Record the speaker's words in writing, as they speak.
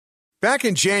Back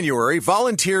in January,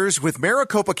 volunteers with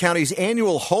Maricopa County's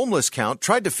annual homeless count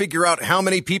tried to figure out how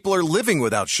many people are living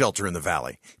without shelter in the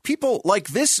valley. People like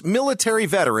this military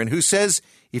veteran who says,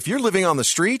 if you're living on the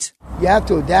street, you have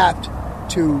to adapt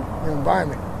to your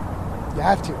environment. You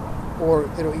have to, or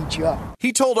it'll eat you up.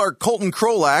 He told our Colton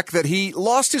Krolak that he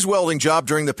lost his welding job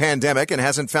during the pandemic and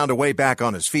hasn't found a way back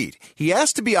on his feet. He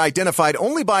asked to be identified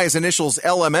only by his initials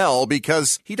LML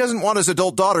because he doesn't want his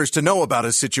adult daughters to know about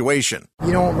his situation.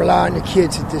 You don't rely on the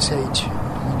kids at this age.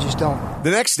 You just don't.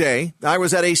 The next day, I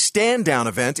was at a stand-down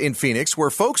event in Phoenix where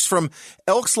folks from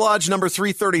Elks Lodge number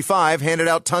 335 handed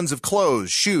out tons of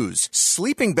clothes, shoes,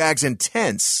 sleeping bags, and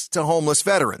tents to homeless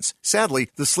veterans. Sadly,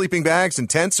 the sleeping bags and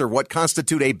tents are what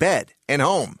constitute a bed and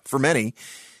home for many.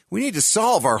 We need to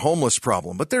solve our homeless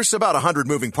problem, but there's about 100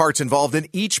 moving parts involved in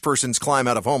each person's climb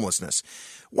out of homelessness.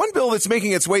 One bill that's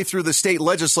making its way through the state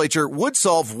legislature would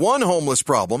solve one homeless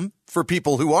problem for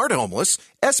people who aren't homeless.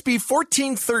 SB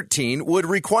 1413 would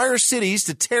require cities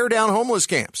to tear down homeless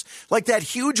camps, like that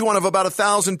huge one of about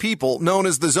 1,000 people known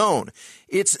as The Zone.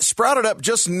 It's sprouted up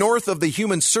just north of the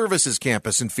Human Services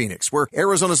campus in Phoenix, where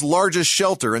Arizona's largest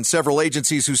shelter and several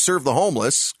agencies who serve the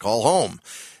homeless call home.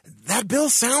 That bill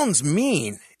sounds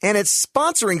mean. And its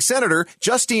sponsoring Senator,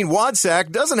 Justine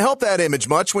Wodsack, doesn't help that image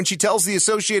much when she tells the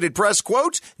Associated Press,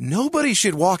 quote, nobody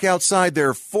should walk outside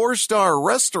their 4-star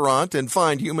restaurant and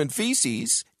find human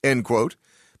feces, end quote.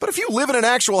 But if you live in an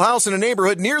actual house in a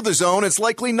neighborhood near the zone, it's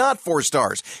likely not 4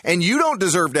 stars. And you don't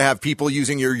deserve to have people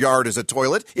using your yard as a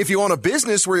toilet. If you own a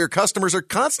business where your customers are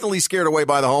constantly scared away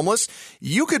by the homeless,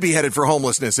 you could be headed for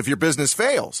homelessness if your business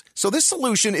fails. So this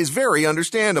solution is very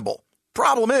understandable.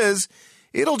 Problem is,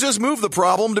 it'll just move the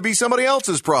problem to be somebody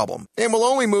else's problem and will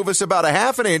only move us about a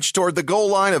half an inch toward the goal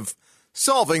line of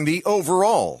solving the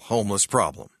overall homeless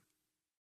problem.